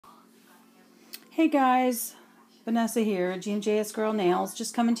Hey guys, Vanessa here, GMJS Girl Nails,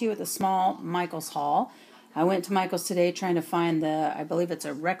 just coming to you with a small Micheals haul. I went to Micheals today trying to find I believe it's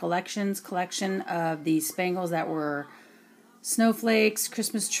a Recollections collection of the spangles that were snowflakes,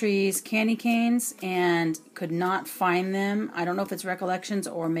 Christmas trees, candy canes, and could not find them. I don't know if it's Recollections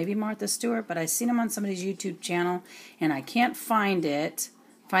or maybe Martha Stewart, but I seen them on somebody's YouTube channel, and I can't find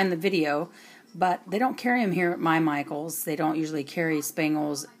the video. But they don't carry them here at my Micheals. They don't usually carry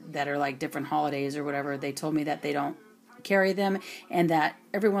spangles that are like different holidays or whatever. They told me that they don't carry them and that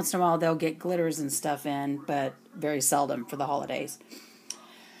every once in a while they'll get glitters and stuff in, but very seldom for the holidays.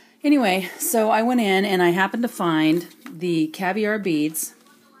 Anyway, so I went in and I happened to find the caviar beads.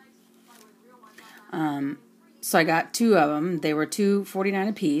 So I got two of them. They were $2.49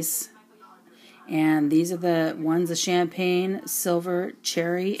 a piece. And these are the ones, the champagne, silver,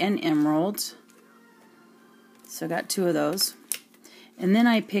 cherry, and emerald. So I got two of those. And then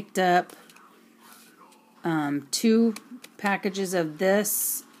I picked up two packages of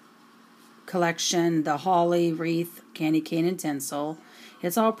this collection, the holly, wreath, candy cane, and tinsel.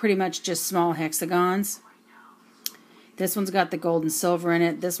 It's all pretty much just small hexagons. This one's got the gold and silver in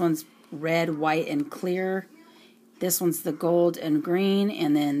it. This one's red, white, and clear. This one's the gold and green,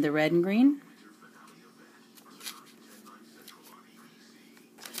 and then the red and green.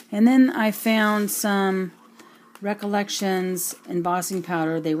 And then I found some Recollections embossing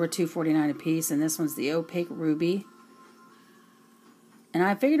powder. They were $2.49 a piece, and this one's the opaque ruby. And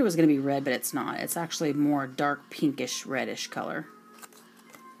I figured it was going to be red, but it's not. It's actually more dark pinkish reddish color.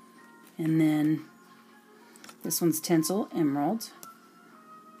 And then this one's tinsel emerald,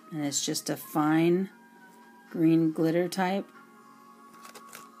 and it's just a fine green glitter type.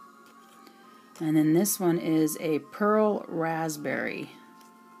 And then this one is a pearl raspberry.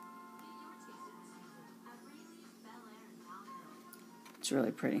 It's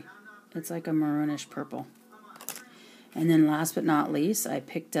really pretty. It's like a maroonish purple. And then last but not least, I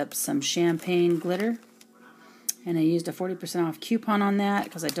picked up some champagne glitter. And I used a 40% off coupon on that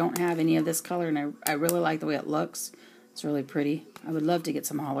because I don't have any of this color, and I really like the way it looks. It's really pretty. I would love to get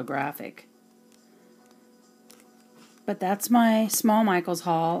some holographic. But that's my small Micheals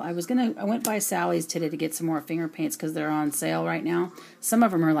haul. I went by Sally's today to get some more finger paints because they're on sale right now. Some of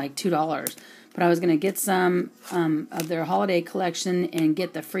them are like $2. But I was going to get some of their holiday collection and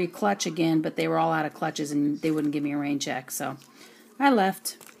get the free clutch again, but they were all out of clutches and they wouldn't give me a rain check. So I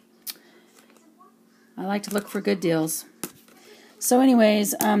left. I like to look for good deals. So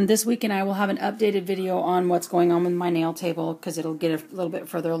anyways, this weekend I will have an updated video on what's going on with my nail table because it'll get a little bit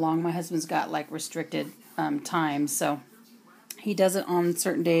further along. My husband's got like restricted time, so he does it on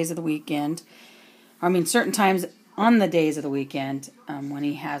certain days of the weekend. I mean, certain times on the days of the weekend when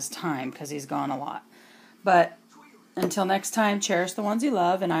he has time because he's gone a lot. But until next time, cherish the ones you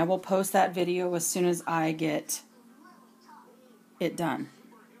love, and I will post that video as soon as I get it done.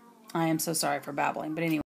 I am so sorry for babbling, but anyway.